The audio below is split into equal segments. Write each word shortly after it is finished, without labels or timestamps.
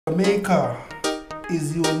Jamaica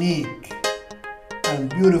is unique and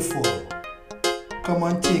beautiful. Come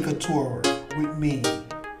and take a tour with me.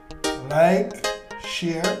 Like,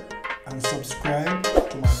 share, and subscribe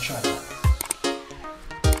to my channel.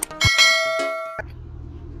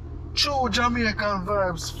 True Jamaican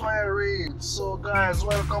Vibes, Fire Reid. So guys,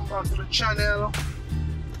 welcome back to the channel.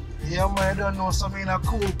 Yeah man, I don't know, some in a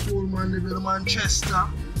cool Mandeville, Manchester.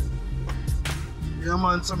 Yeah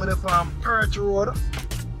man, some of them on Perth Road.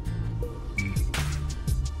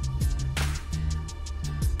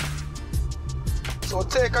 So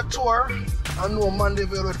take a tour and know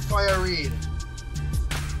Mandeville with Fire Reid.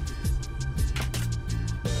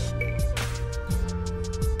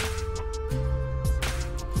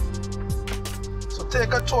 So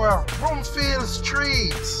take a tour of Bloomfield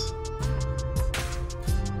Street.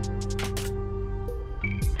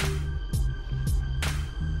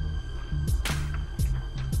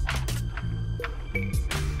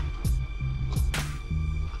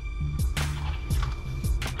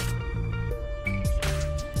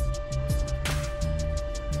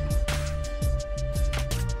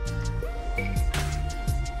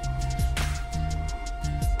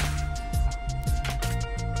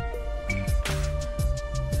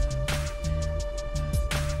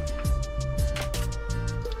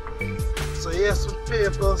 So yes, with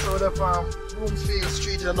people, so they're from Bloomfield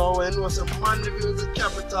Street, you know, and also Mandeville is the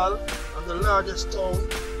capital and the largest town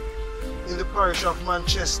in the parish of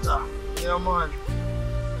Manchester. Yeah man.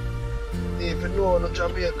 If you know no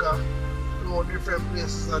Jamaica, you know different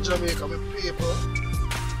places in Jamaica with people.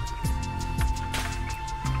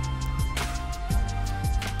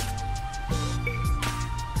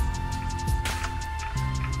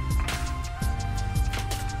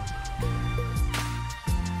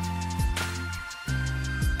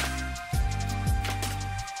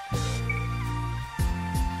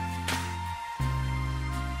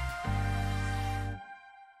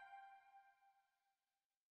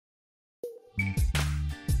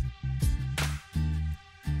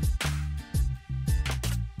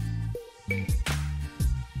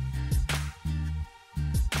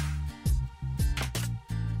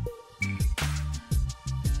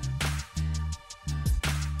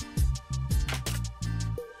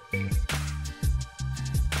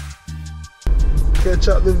 Catch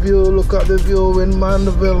out the view, look at the view in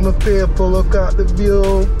Mandeville, my people, look at the view.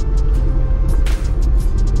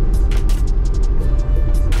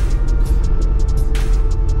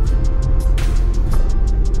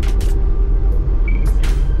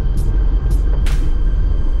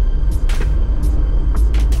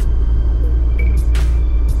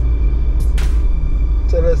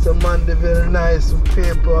 Tell us the Mandeville nice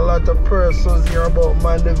people, a lot of persons here about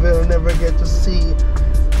Mandeville never get to see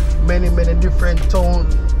many different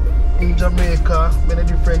towns in Jamaica, many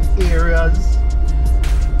different areas.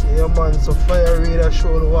 Yeah man, so Fire Reid has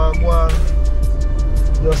shown what one.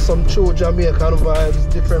 Just some true Jamaican vibes,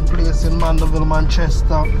 different places in Mandeville,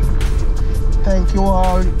 Manchester. Thank you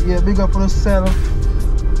all. Yeah, big up on yourself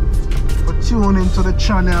for tuning into the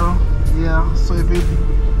channel. Yeah, so if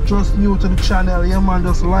you're just new to the channel, yeah man,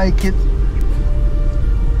 just like it.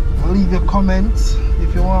 Leave your comments.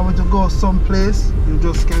 If you want me to go someplace, you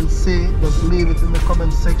just can say, just leave it in the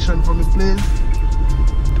comment section for me, please.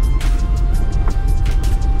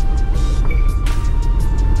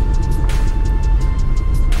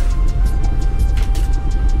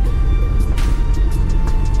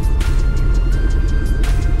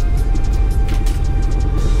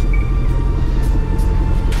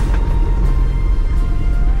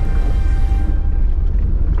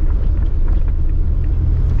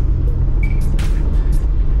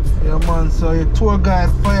 So your tour guide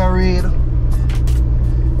Fire Reid.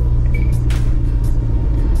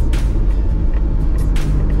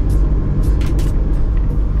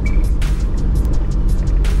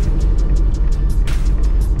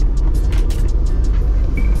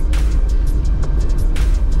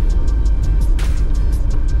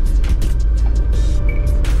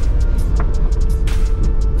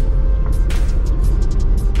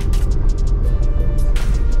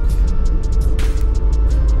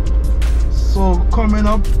 Coming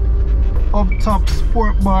up top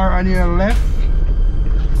sport bar on your left.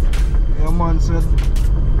 Yeah man, said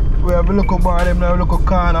we have a local bar them now, a local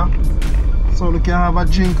corner. So we can have a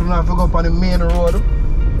drink and have to go up on the main road.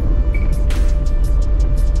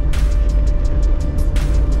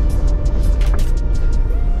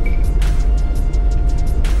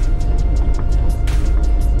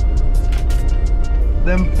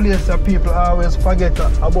 Them places that people always forget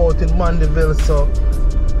about in Mandeville, so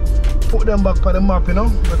put them back on the map, you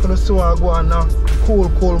know. We're going to see what I go on now.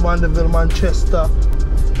 Cool Mandeville, Manchester.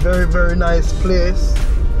 Very nice place.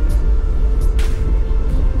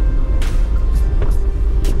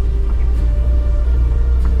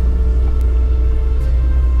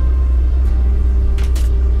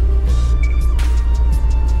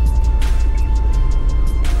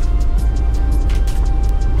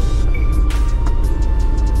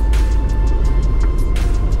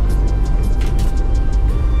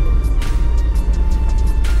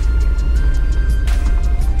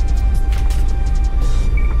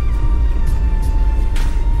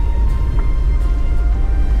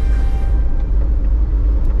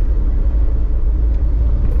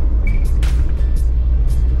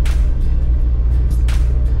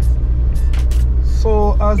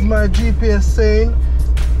 my GPS saying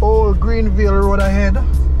Old Greenville Road ahead.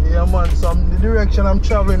 Yeah man, so the direction I'm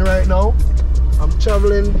traveling right now. I'm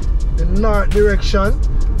traveling the north direction.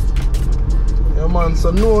 Yeah man,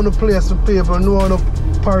 so know the place for people, know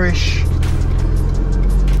the parish.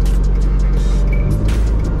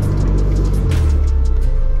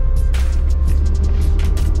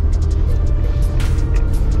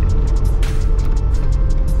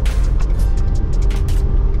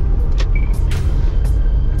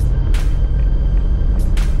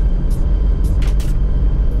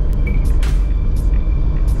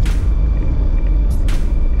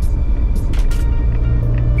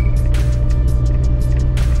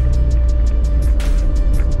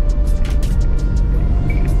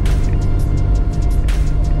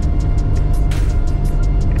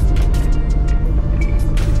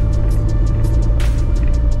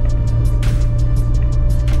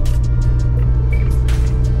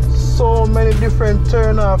 Different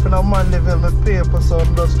turn off in a Mandeville my paper, so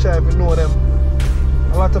I'm just trying to know them.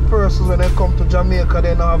 A lot of persons when they come to Jamaica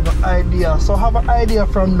they don't have no idea. So have an idea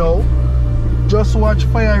from now. Just watch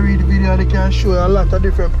Fire Reid video and they can show you a lot of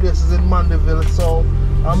different places in Mandeville. So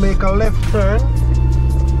I'll make a left turn.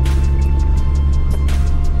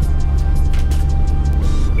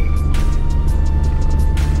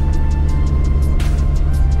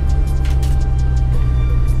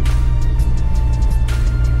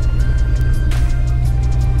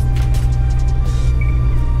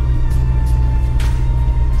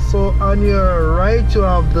 On your right you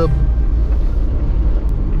have the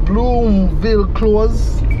Bloomfield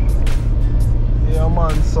close. Yeah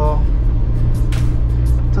man, so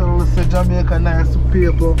tell us the Jamaica nice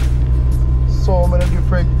people. So many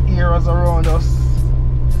different areas around us.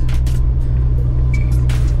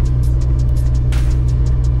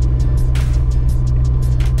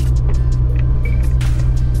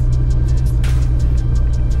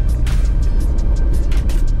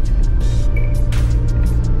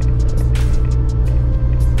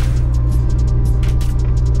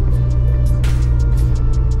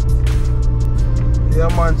 Yeah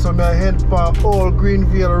man, so I head for Old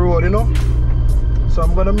Greenville Road, you know. So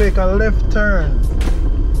I'm gonna make a left turn.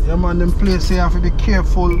 Yeah man, them place you have to be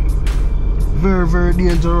careful. Very, very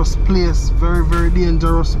dangerous place. Very, very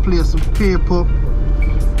dangerous place with people.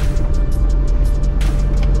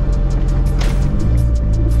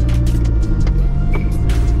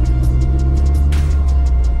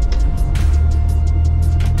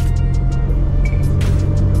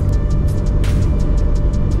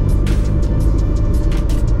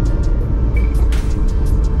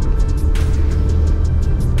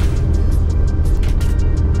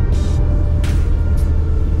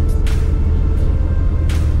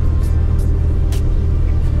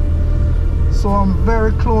 So I'm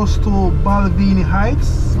very close to Balvenie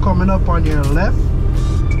Heights, coming up on your left.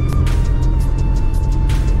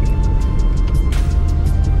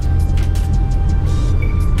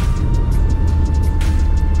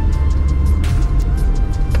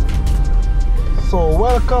 So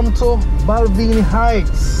welcome to Balvenie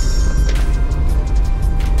Heights.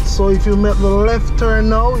 So if you make the left turn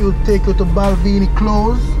now, you'll take you to Balvenie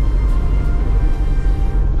Close.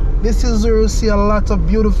 This is where you see a lot of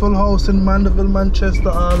beautiful houses in Mandeville, Manchester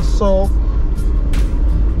also.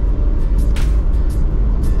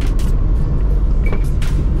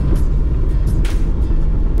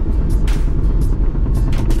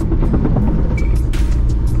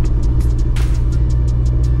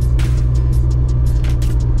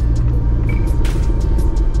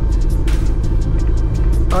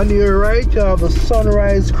 On your right you have the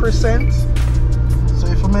Sunrise Crescent. So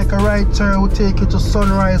if you make a right turn, we'll take you to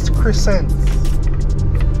Sunrise Crescent.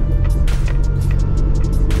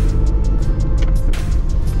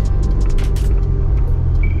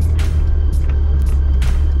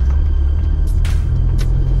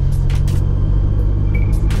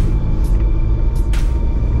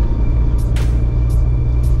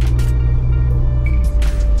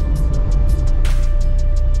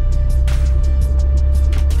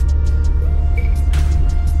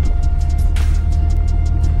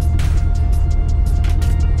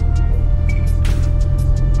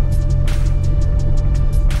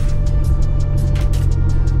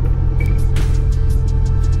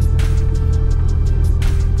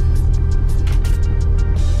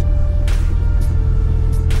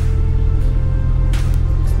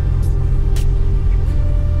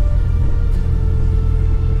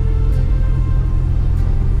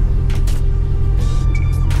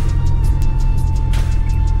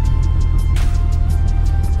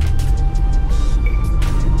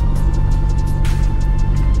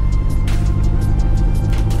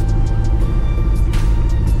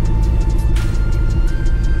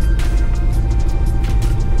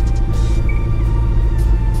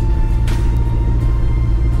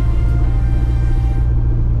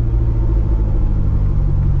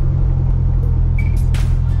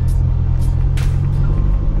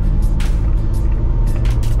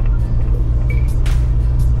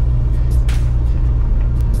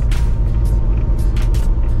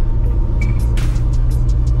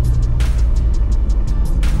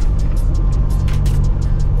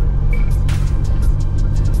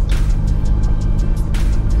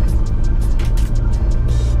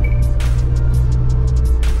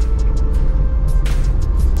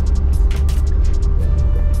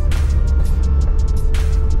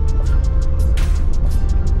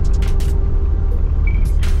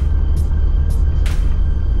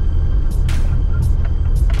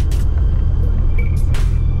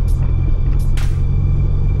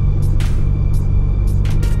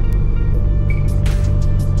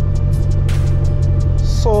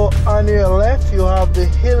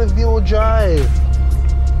 Hillview Drive.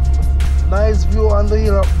 Nice view on the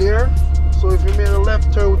hill up there. So if you make a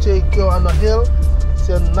left turn, we'll take you on the hill.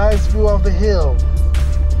 See a nice view of the hill.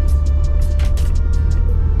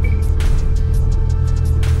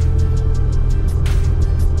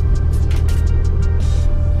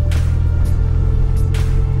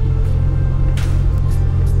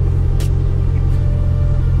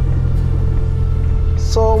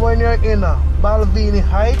 So when you're in Balvenie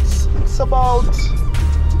Heights, it's about,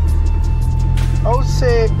 I would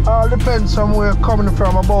say, depends from where you're coming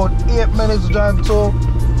from, about 8 minutes drive to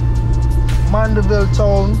Mandeville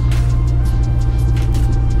town.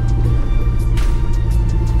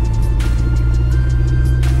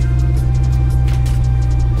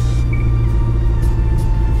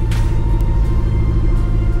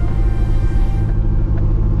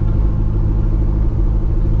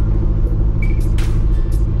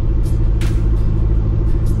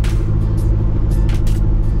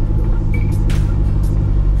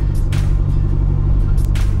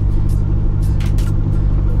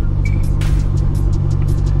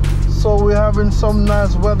 So we're having some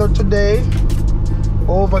nice weather today.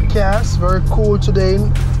 Overcast, very cool today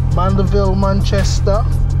in Mandeville, Manchester.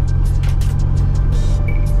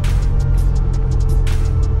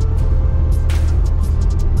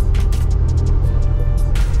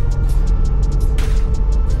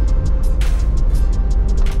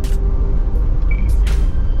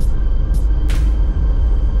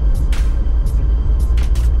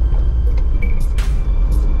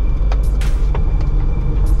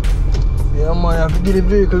 Man, you have to give the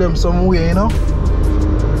vehicle them some way, you know.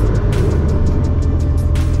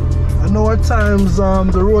 I know at times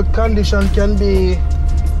the road condition can be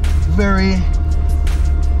very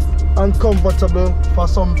uncomfortable for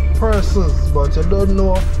some persons, but you don't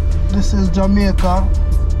know, this is Jamaica.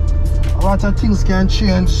 A lot of things can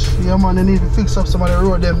change. Yeah man, you need to fix up some of the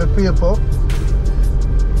road them, the people.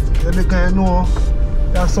 You can know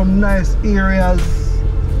there's some nice areas,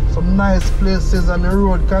 some nice places, and the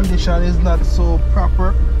road condition is not so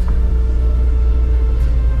proper.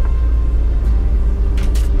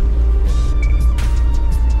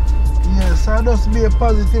 Yes, I just be a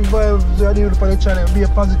positive vibe for the channel, be a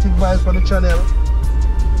positive vibe for the channel.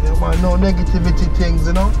 Yeah man, no negativity things,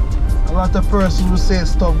 you know. A lot of persons will say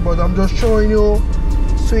stuff, but I'm just showing you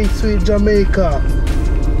sweet, sweet Jamaica.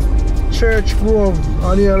 Church Grove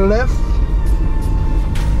on your left.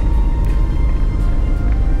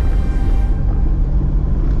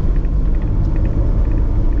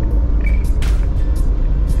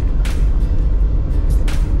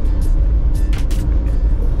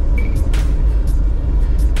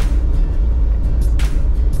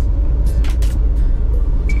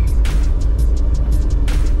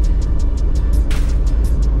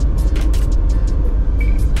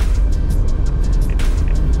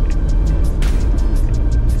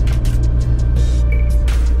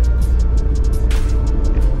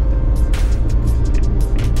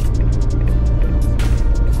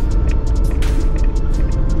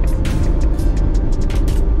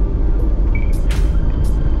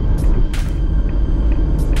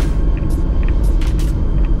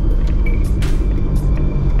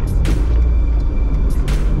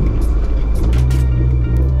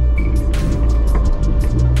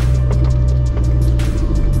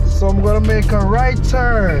 So I'm gonna make a right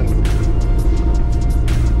turn.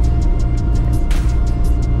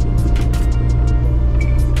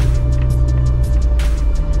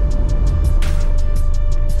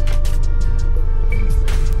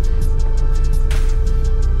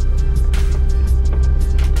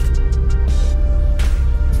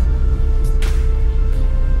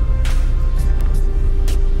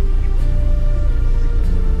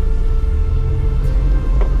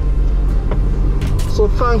 So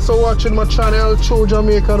thanks for watching my channel, True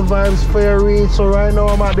Jamaican Vibes, Fire Reid. So right now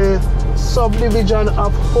I'm at the subdivision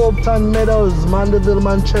of Hopeton Meadows, Mandeville,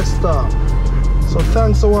 Manchester. So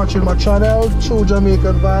thanks for watching my channel, True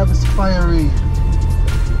Jamaican Vibes, Fire Reid.